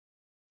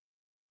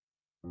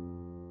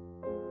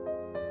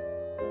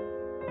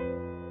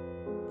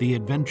The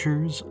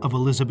Adventures of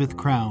Elizabeth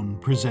Crown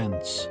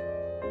presents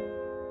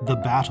The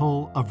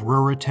Battle of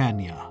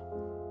Ruritania,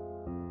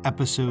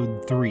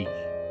 Episode 3.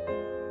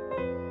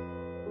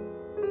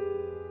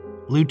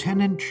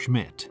 Lieutenant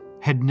Schmidt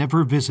had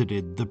never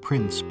visited the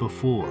prince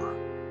before,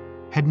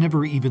 had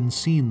never even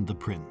seen the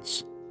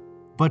prince,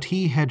 but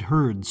he had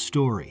heard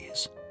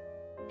stories.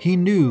 He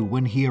knew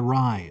when he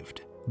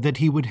arrived that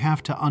he would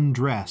have to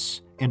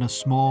undress in a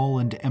small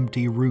and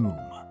empty room,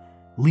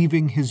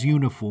 leaving his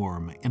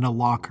uniform in a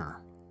locker.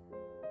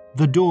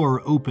 The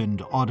door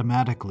opened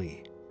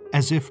automatically,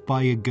 as if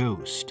by a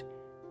ghost,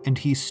 and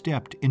he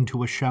stepped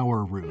into a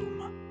shower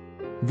room.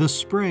 The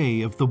spray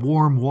of the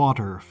warm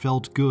water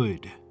felt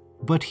good,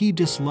 but he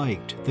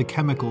disliked the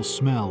chemical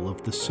smell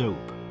of the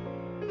soap.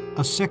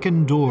 A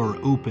second door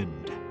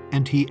opened,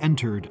 and he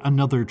entered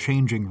another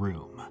changing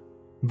room,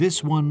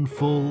 this one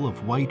full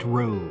of white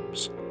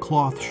robes,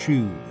 cloth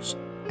shoes,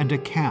 and a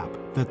cap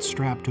that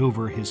strapped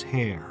over his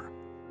hair.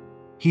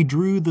 He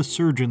drew the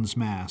surgeon's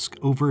mask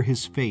over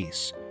his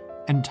face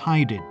and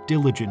tied it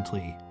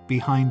diligently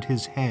behind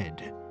his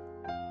head.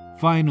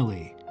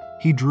 Finally,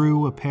 he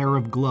drew a pair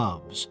of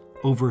gloves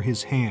over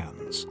his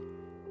hands.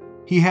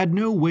 He had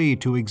no way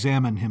to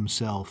examine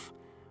himself,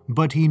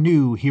 but he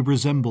knew he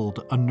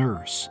resembled a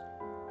nurse,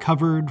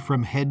 covered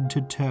from head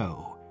to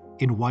toe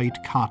in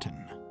white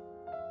cotton.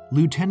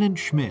 Lieutenant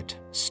Schmidt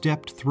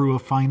stepped through a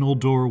final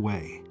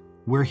doorway,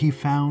 where he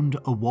found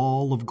a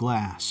wall of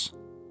glass.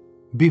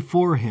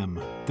 Before him,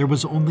 there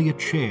was only a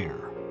chair,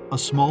 a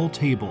small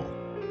table,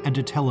 and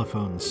a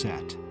telephone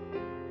set.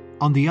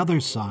 On the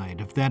other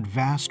side of that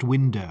vast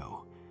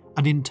window,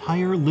 an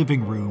entire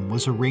living room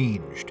was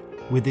arranged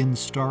within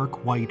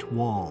stark white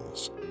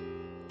walls.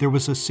 There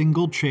was a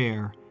single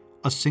chair,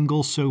 a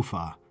single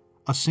sofa,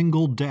 a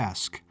single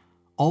desk,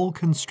 all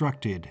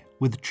constructed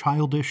with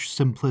childish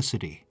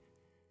simplicity.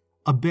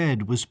 A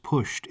bed was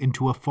pushed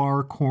into a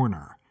far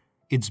corner,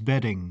 its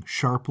bedding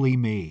sharply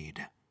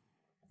made.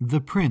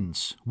 The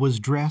prince was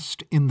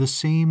dressed in the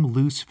same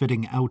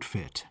loose-fitting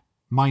outfit,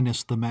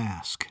 minus the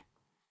mask.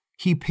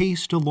 He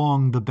paced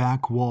along the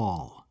back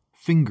wall,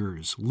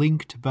 fingers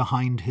linked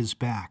behind his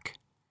back.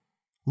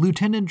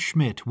 Lieutenant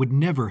Schmidt would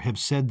never have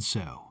said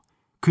so,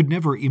 could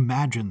never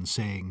imagine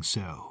saying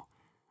so,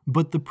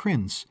 but the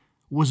prince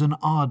was an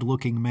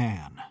odd-looking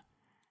man.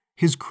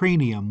 His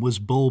cranium was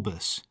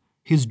bulbous,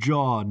 his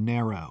jaw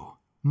narrow,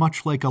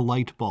 much like a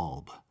light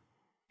bulb.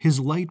 His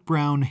light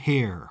brown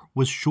hair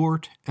was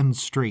short and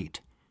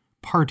straight,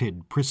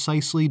 parted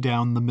precisely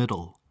down the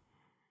middle.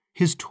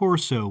 His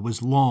torso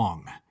was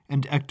long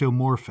and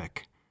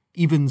ectomorphic,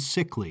 even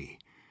sickly,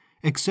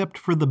 except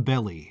for the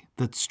belly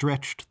that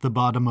stretched the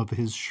bottom of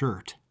his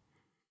shirt.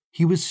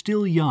 He was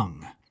still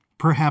young,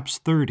 perhaps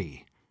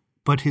 30,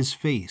 but his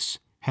face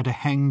had a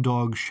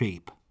hangdog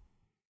shape.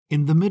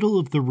 In the middle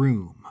of the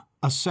room,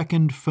 a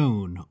second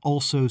phone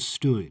also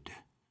stood.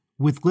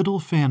 With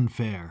little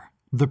fanfare,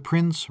 the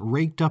prince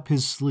raked up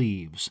his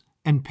sleeves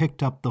and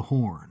picked up the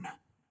horn.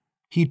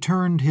 He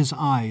turned his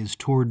eyes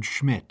toward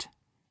Schmidt,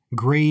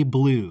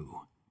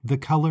 gray-blue, the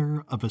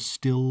color of a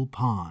still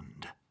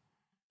pond.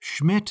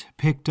 Schmidt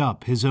picked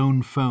up his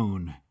own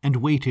phone and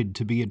waited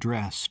to be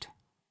addressed.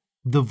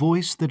 The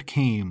voice that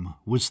came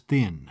was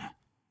thin,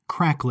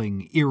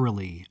 crackling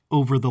eerily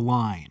over the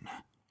line.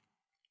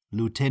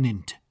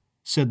 "Lieutenant,"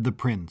 said the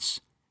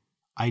prince,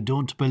 "I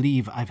don't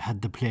believe I've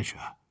had the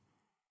pleasure."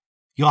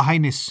 "Your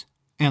Highness,"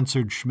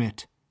 answered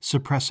Schmidt,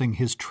 suppressing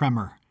his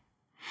tremor,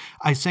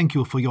 "I thank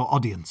you for your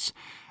audience.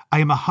 I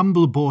am a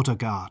humble border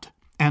guard,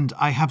 and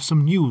I have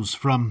some news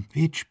from—"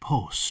 "Which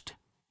post?"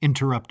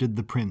 interrupted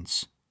the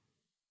prince.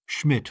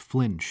 Schmidt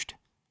flinched.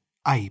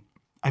 I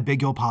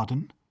beg your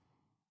pardon?"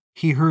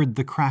 He heard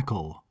the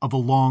crackle of a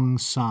long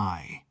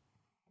sigh.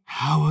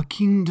 "Our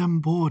kingdom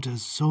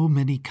borders so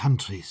many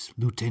countries,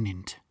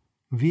 Lieutenant.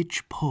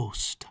 Which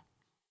post?"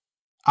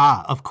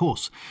 "Ah, of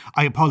course.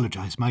 I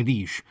apologize, my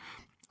liege.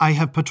 I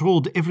have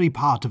patrolled every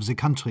part of the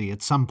country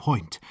at some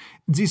point.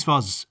 This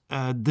was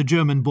the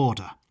German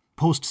border,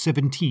 post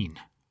 17,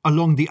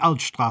 along the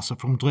Altstrasse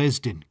from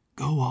Dresden."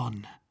 "Go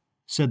on,"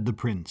 said the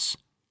prince.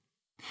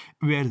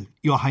 "Well,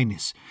 Your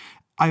Highness,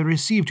 I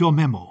received your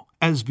memo,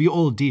 as we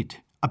all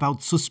did,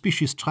 about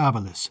suspicious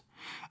travelers,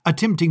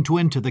 attempting to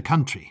enter the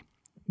country.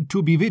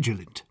 To be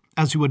vigilant,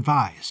 as you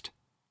advised."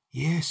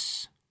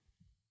 "Yes."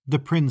 The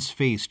prince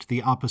faced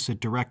the opposite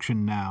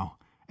direction now,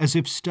 as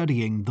if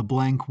studying the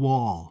blank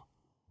wall.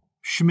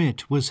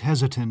 Schmidt was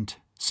hesitant,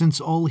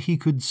 since all he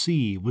could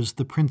see was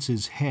the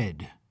prince's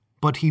head,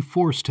 but he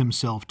forced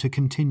himself to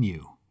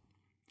continue.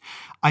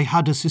 "I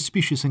had a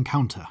suspicious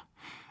encounter.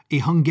 A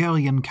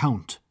Hungarian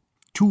count,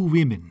 2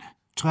 women,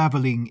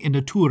 traveling in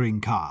a touring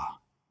car."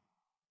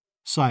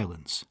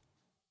 Silence.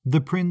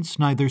 The prince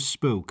neither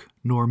spoke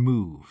nor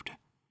moved.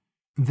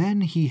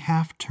 Then he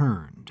half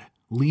turned,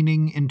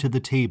 leaning into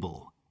the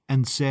table,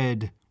 and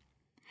said,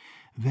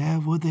 "Where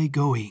were they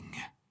going?"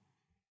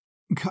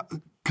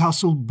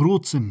 "Castle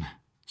Brutzen,"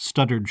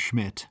 stuttered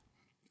Schmidt.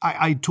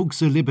 I took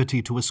the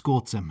liberty to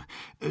escort them,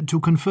 to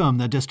confirm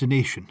their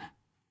destination."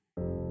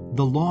 The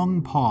The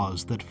long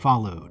pause that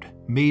followed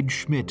made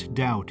Schmidt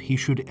doubt he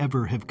should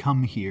ever have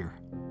come here.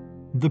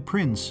 The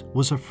prince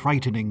was a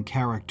frightening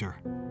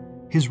character.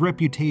 His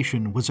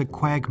reputation was a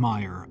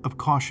quagmire of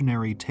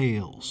cautionary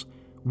tales,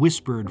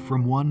 whispered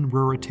from one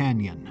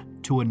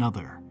Ruritanian to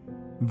another.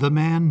 The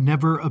man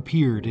never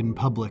appeared in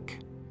public.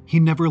 He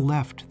never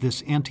left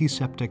this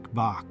antiseptic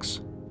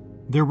box.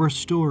 There were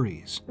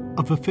stories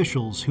of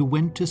officials who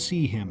went to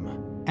see him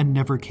and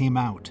never came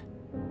out.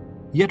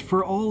 Yet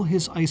for all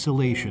his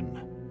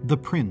isolation, the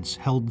prince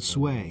held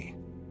sway.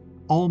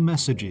 All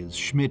messages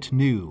Schmidt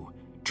knew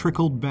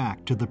trickled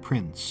back to the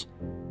prince.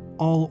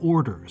 All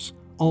orders,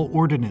 all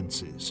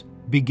ordinances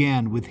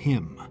began with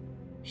him.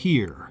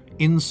 Here,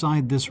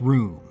 inside this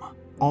room,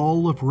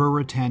 all of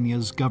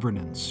Ruritania's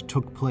governance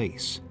took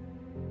place.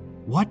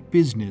 What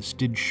business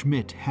did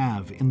Schmidt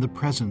have in the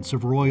presence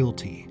of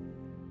royalty?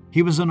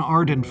 He was an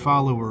ardent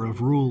follower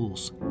of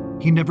rules.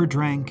 He never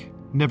drank,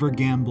 never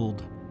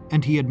gambled,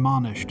 and he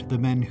admonished the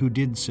men who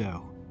did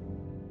so.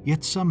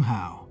 Yet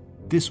somehow,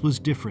 this was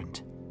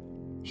different.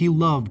 He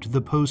loved the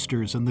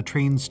posters on the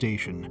train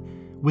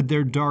station, with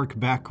their dark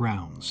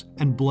backgrounds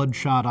and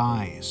bloodshot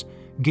eyes,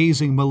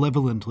 gazing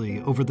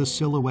malevolently over the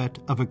silhouette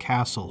of a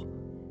castle.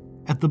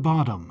 At the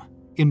bottom,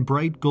 in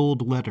bright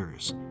gold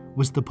letters,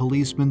 was the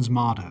policeman's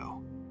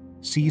motto: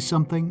 "See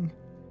something?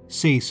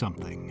 Say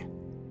something."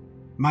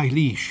 "My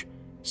liege,"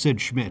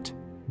 said Schmidt,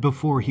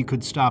 before he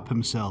could stop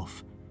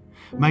himself.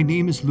 "My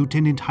name is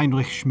Lieutenant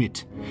Heinrich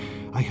Schmidt.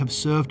 I have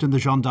served in the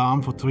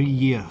gendarme for 3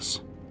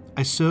 years.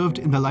 I served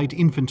in the light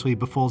infantry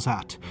before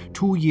that,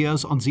 2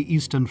 years on the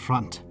Eastern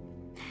Front.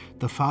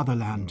 The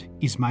fatherland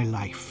is my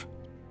life.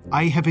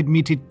 I have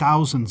admitted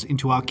thousands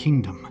into our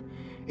kingdom,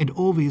 and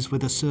always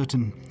with a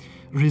certain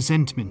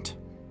resentment.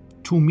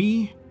 To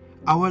me,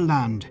 our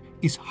land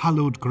is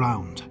hallowed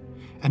ground,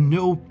 and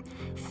no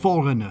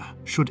foreigner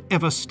should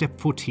ever step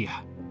foot here.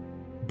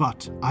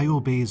 But I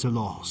obey the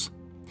laws.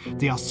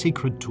 They are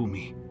sacred to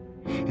me,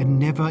 and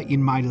never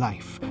in my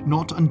life,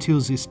 not until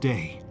this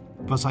day,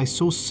 was I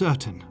so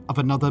certain of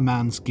another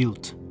man's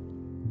guilt.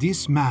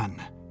 This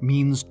man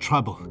means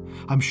trouble,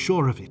 I'm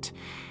sure of it,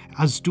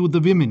 as do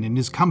the women in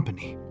his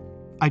company.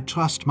 I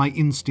trust my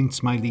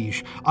instincts, my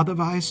liege,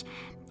 otherwise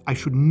I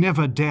should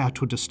never dare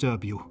to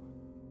disturb you."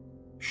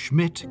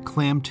 Schmidt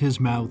clamped his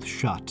mouth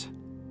shut.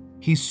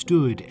 He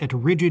stood at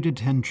rigid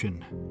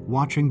attention,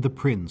 watching the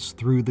prince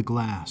through the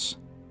glass.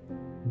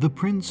 The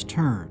prince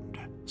turned,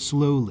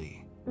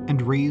 slowly,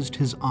 and raised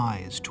his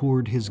eyes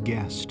toward his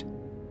guest.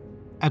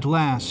 At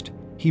last,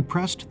 he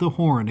pressed the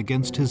horn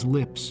against his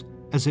lips,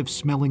 as if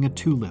smelling a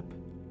tulip.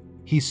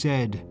 He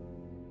said,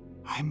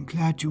 "I'm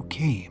glad you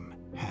came,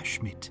 Herr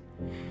Schmidt.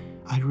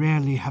 I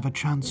rarely have a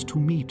chance to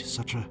meet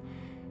such a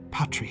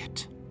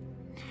patriot.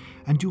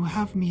 And you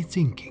have me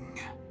thinking."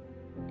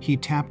 He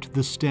tapped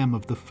the stem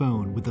of the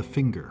phone with a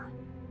finger.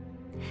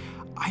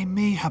 "I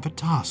may have a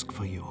task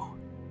for you,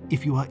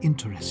 if you are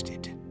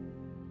interested."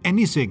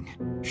 "Anything,"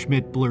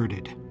 Schmidt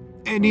blurted.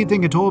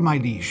 "Anything at all, my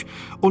liege.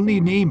 Only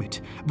name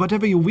it,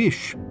 whatever you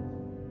wish."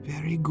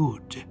 "Very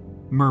good,"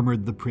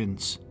 murmured the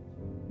prince.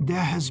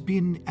 "There has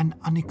been an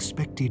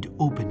unexpected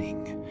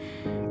opening,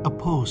 a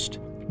post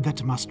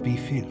that must be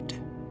filled.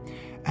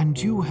 And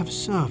you have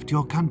served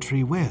your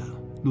country well,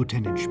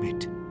 Lieutenant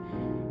Schmidt.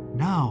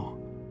 Now,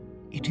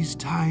 it is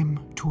time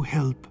to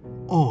help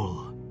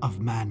all of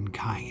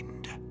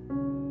mankind."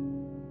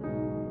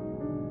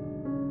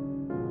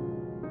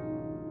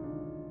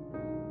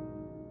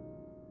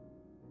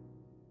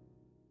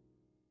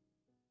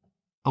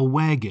 A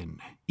wagon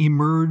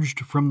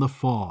emerged from the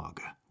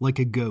fog like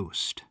a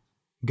ghost,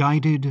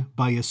 guided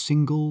by a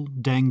single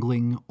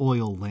dangling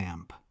oil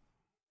lamp.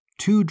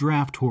 2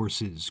 draft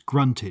horses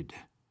grunted,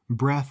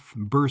 breath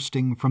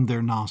bursting from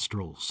their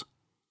nostrils.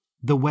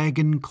 The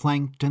wagon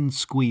clanked and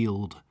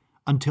squealed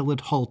until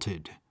it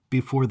halted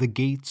before the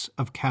gates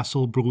of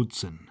Castle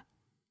Brutzen.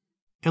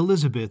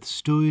 Elizabeth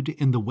stood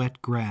in the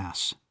wet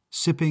grass,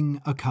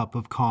 sipping a cup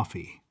of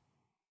coffee.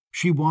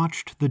 She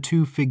watched the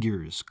 2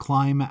 figures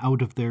climb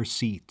out of their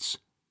seats.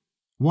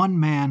 One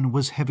man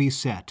was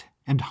heavy-set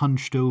and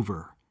hunched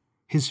over,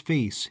 his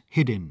face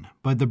hidden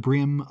by the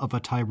brim of a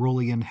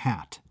Tyrolean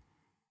hat.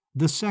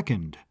 The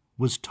second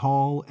was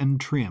tall and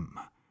trim,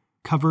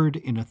 covered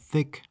in a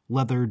thick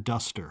leather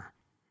duster.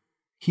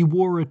 He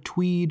wore a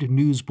tweed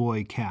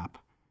newsboy cap,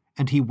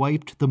 and he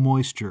wiped the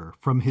moisture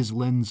from his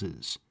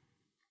lenses.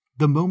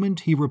 The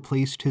moment he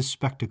replaced his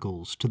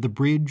spectacles to the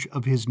bridge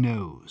of his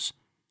nose,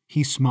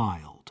 he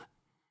smiled.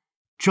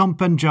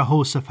 "Jumpin'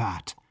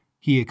 Jehoshaphat,"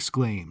 he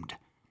exclaimed.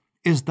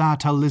 "Is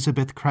that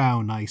Elizabeth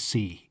Crown I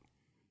see?"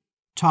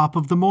 "Top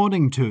of the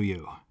morning to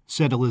you,"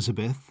 said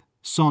Elizabeth,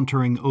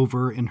 sauntering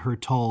over in her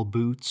tall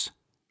boots.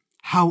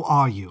 "How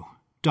are you,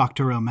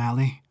 Dr.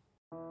 O'Malley?"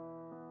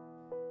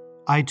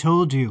 "I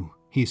told you,"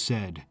 he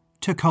said,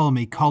 "to call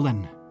me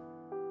Colin."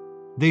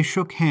 They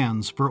shook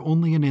hands for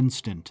only an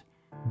instant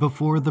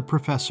before the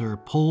professor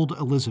pulled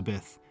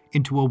Elizabeth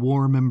into a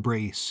warm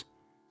embrace.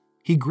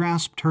 He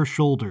grasped her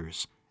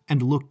shoulders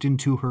and looked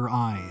into her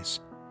eyes.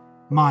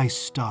 "My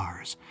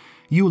stars,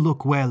 you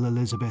look well,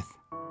 Elizabeth.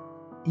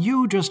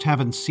 You just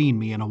haven't seen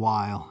me in a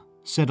while,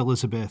 said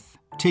Elizabeth,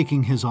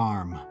 taking his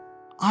arm.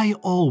 I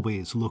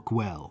always look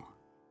well.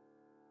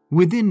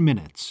 Within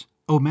minutes,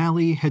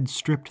 O'Malley had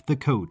stripped the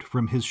coat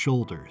from his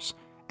shoulders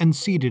and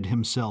seated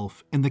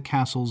himself in the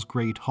castle's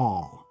great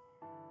hall.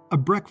 A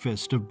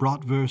breakfast of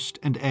bratwurst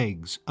and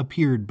eggs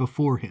appeared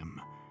before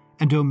him,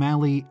 and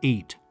O'Malley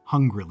ate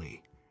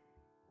hungrily.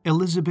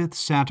 Elizabeth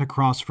sat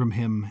across from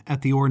him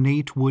at the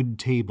ornate wood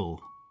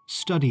table,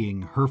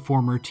 studying her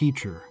former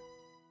teacher.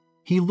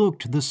 He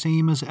looked the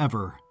same as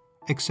ever,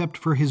 except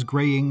for his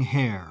graying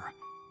hair,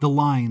 the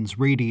lines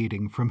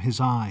radiating from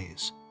his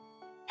eyes.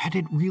 Had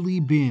it really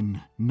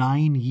been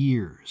 9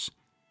 years?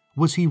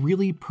 Was he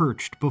really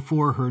perched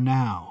before her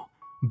now,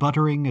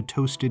 buttering a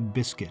toasted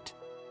biscuit?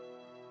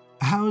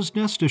 "How's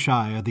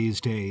Leicestershire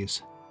these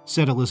days?"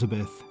 said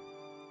Elizabeth.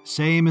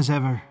 "Same as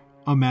ever,"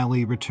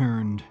 O'Malley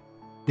returned.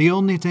 "The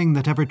only thing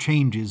that ever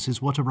changes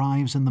is what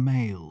arrives in the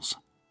mails."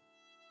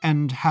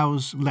 "And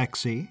how's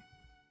Lexi?"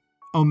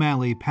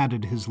 O'Malley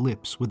patted his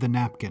lips with a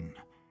napkin,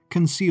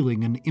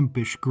 concealing an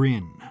impish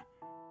grin.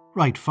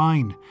 "Right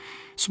fine.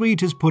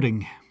 Sweet as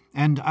pudding,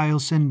 and I'll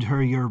send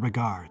her your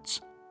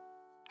regards."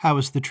 "How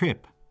was the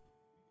trip?"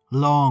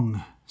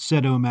 "Long,"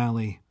 said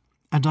O'Malley,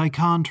 "and I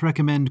can't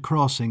recommend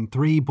crossing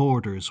 3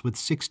 borders with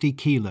 60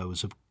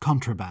 kilos of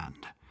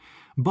contraband.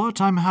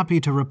 But I'm happy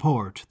to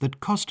report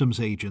that customs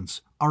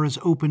agents are as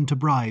open to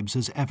bribes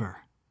as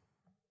ever."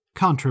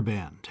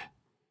 Contraband.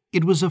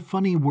 It was a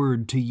funny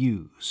word to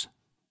use.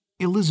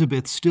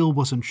 Elizabeth still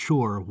wasn't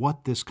sure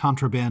what this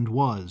contraband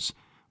was,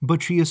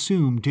 but she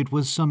assumed it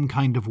was some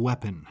kind of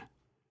weapon.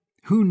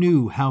 Who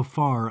knew how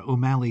far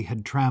O'Malley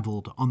had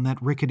traveled on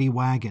that rickety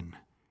wagon?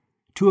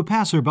 To a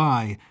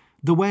passerby,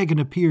 the wagon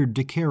appeared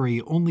to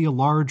carry only a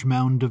large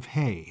mound of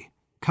hay,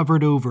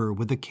 covered over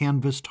with a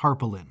canvas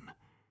tarpaulin.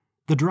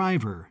 The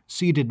driver,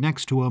 seated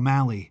next to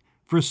O'Malley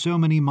for so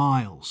many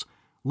miles,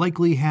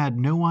 likely had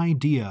no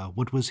idea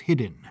what was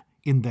hidden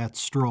in that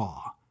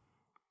straw.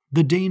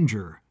 The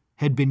danger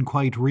had been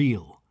quite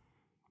real.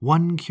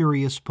 One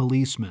curious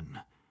policeman,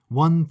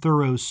 one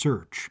thorough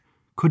search,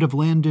 could have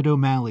landed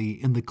O'Malley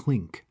in the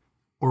clink,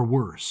 or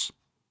worse.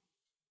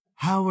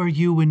 "How are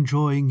you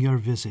enjoying your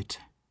visit?"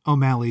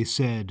 O'Malley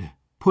said,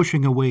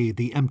 pushing away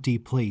the empty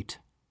plate.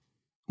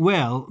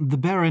 "Well, the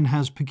Baron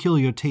has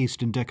peculiar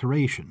taste in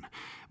decoration,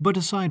 but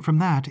aside from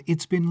that,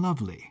 it's been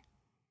lovely."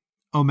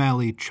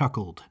 O'Malley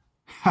chuckled.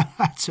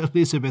 "That's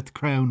Elizabeth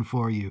Crown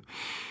for you.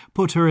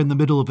 Put her in the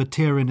middle of a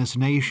tyrannous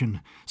nation,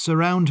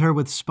 surround her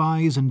with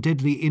spies and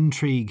deadly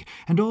intrigue,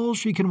 and all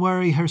she can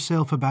worry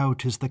herself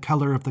about is the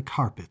colour of the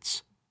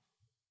carpets.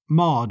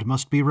 Maud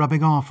must be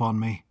rubbing off on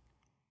me."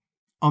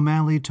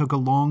 O'Malley took a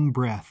long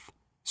breath,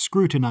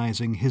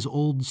 scrutinizing his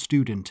old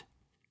student.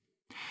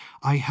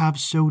 "I have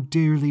so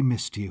dearly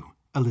missed you,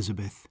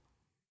 Elizabeth."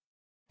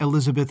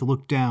 Elizabeth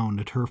looked down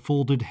at her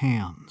folded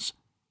hands.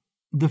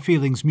 "The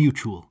feeling's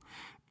mutual,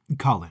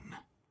 Colin."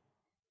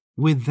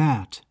 With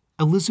that,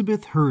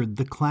 Elizabeth heard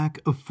the clack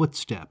of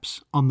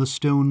footsteps on the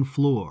stone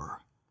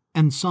floor,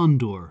 and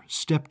Sandor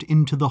stepped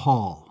into the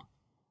hall.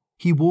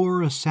 He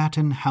wore a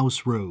satin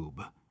house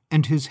robe,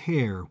 and his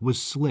hair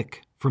was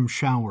slick from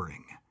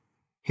showering.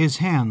 His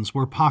hands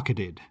were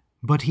pocketed,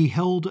 but he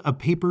held a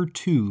paper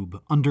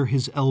tube under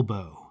his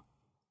elbow.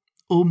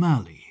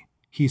 "O'Malley,"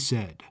 he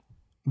said,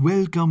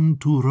 "welcome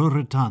to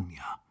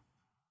Ruritania."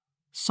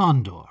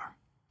 "Sandor,"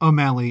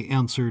 O'Malley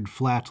answered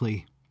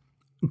flatly.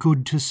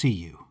 "Good to see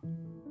you."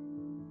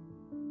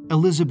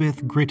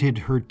 Elizabeth gritted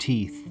her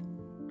teeth.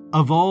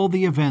 Of all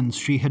the events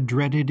she had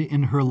dreaded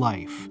in her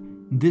life,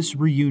 this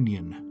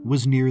reunion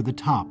was near the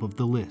top of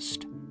the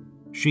list.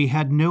 She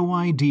had no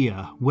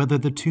idea whether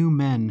the two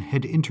men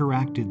had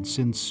interacted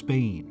since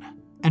Spain,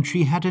 and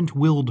she hadn't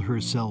willed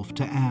herself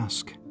to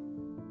ask.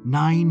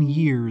 9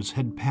 years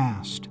had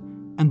passed,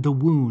 and the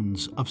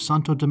wounds of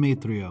Santo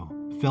Demetrio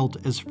felt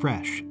as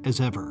fresh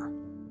as ever.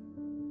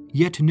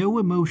 Yet no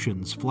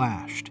emotions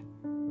flashed.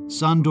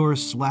 Sandor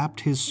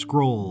slapped his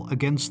scroll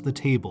against the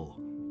table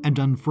and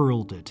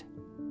unfurled it.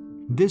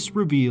 This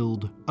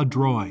revealed a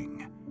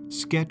drawing,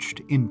 sketched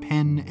in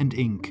pen and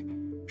ink,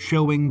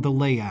 showing the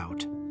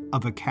layout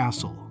of a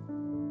castle.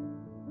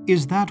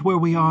 "Is that where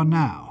we are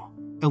now?"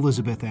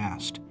 Elizabeth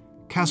asked.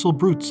 "Castle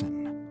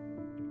Brutzen?"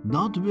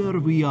 "Not where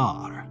we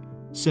are,"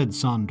 said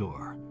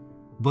Sandor,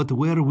 "but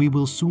where we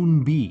will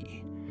soon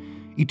be.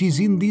 It is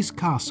in this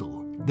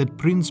castle that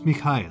Prince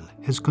Mikhail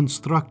has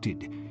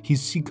constructed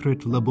his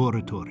secret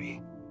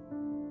laboratory."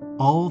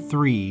 All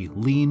three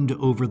leaned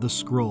over the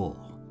scroll.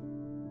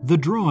 The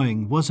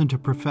drawing wasn't a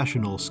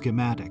professional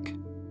schematic,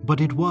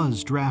 but it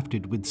was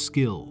drafted with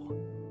skill.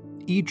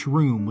 Each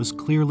room was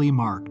clearly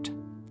marked: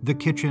 the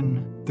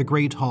kitchen, the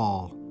great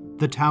hall,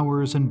 the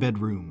towers and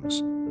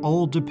bedrooms,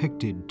 all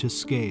depicted to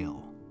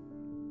scale.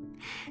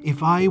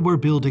 "If I were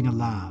building a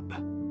lab,"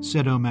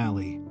 said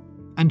O'Malley,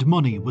 "and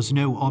money was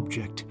no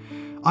object,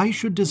 I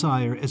should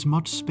desire as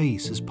much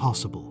space as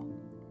possible."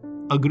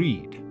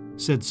 "Agreed,"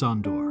 said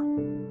Sandor.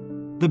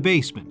 "The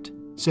basement,"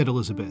 said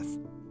Elizabeth.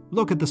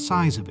 Look at the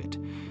size of it.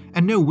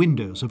 And no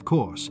windows, of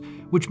course,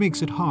 which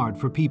makes it hard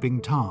for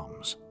peeping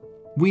Toms.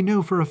 We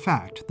know for a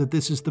fact that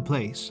this is the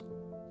place."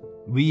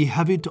 "We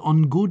have it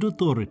on good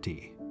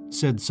authority,"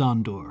 said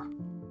Sandor.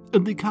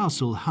 "And the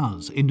castle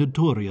has a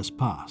notorious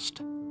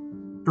past."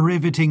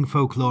 "Riveting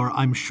folklore,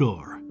 I'm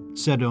sure,"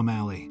 said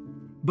O'Malley.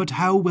 "But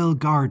how well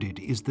guarded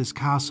is this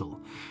castle?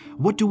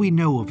 What do we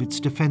know of its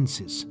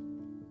defenses?"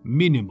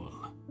 "Minimal,"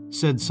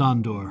 said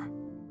Sandor.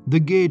 "The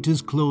gate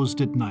is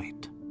closed at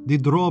night. The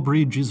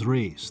drawbridge is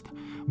raised,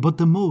 but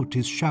the moat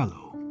is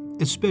shallow,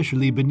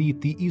 especially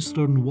beneath the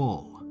eastern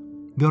wall.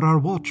 There are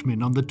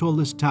watchmen on the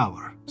tallest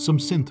tower, some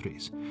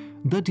sentries.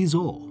 That is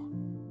all."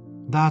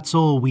 "That's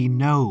all we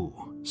know,"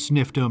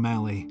 sniffed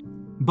O'Malley.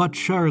 "But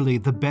surely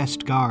the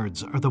best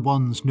guards are the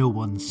ones no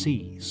one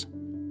sees."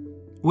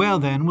 "Well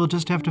then, we'll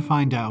just have to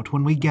find out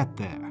when we get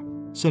there,"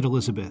 said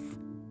Elizabeth,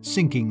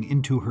 sinking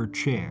into her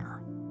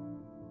chair.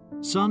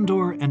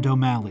 Sandor and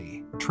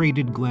O'Malley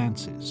traded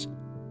glances.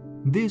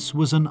 This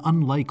was an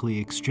unlikely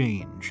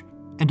exchange,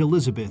 and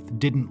Elizabeth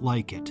didn't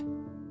like it.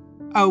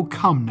 "Oh,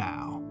 come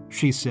now,"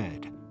 she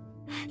said.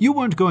 "You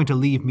weren't going to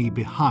leave me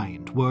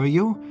behind, were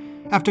you,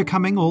 after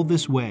coming all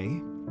this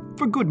way?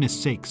 For goodness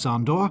sake,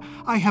 Sandor,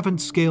 I haven't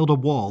scaled a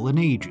wall in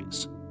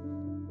ages."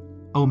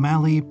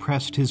 O'Malley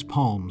pressed his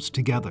palms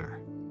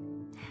together.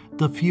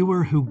 "The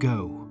fewer who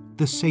go,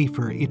 the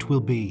safer it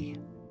will be.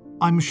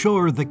 I'm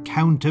sure the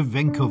Count of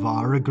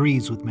Venkovar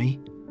agrees with me."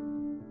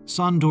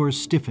 Sandor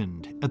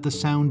stiffened at the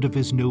sound of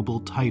his noble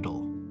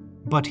title,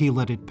 but he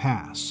let it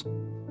pass.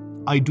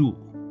 "I do,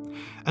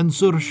 and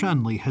Sir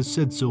Shanley has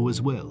said so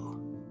as well."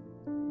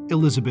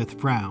 Elizabeth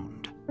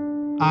frowned.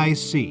 "I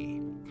see.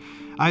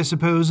 I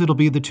suppose it'll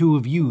be the two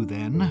of you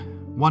then,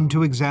 one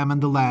to examine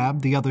the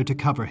lab, the other to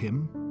cover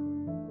him."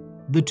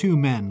 The two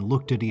men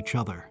looked at each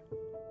other.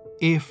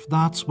 "If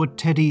that's what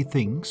Teddy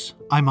thinks,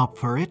 I'm up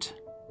for it,"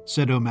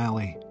 said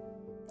O'Malley.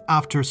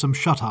 "After some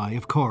shut-eye,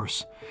 of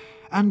course.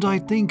 And I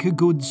think a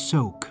good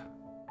soak.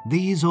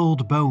 These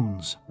old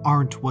bones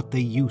aren't what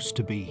they used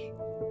to be."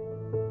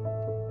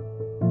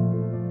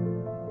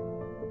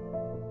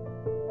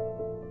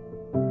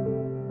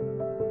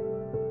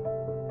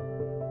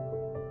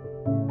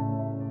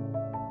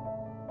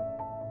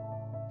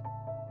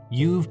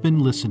 You've been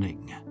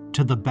listening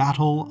to The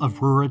Battle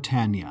of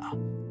Ruritania,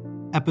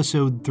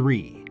 Episode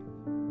 3,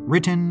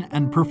 written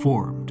and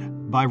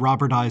performed by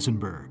Robert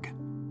Eisenberg.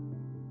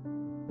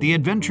 The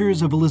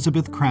Adventures of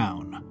Elizabeth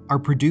Crown are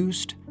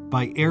produced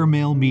by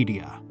Airmail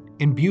Media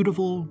in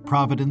beautiful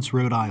Providence,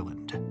 Rhode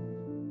Island.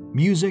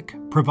 Music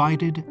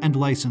provided and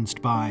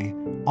licensed by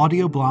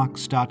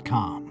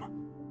audioblocks.com.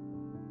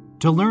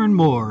 To learn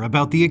more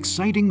about the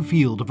exciting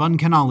field of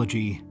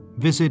uncanology,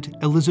 visit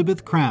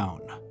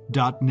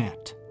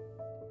elizabethcrown.net.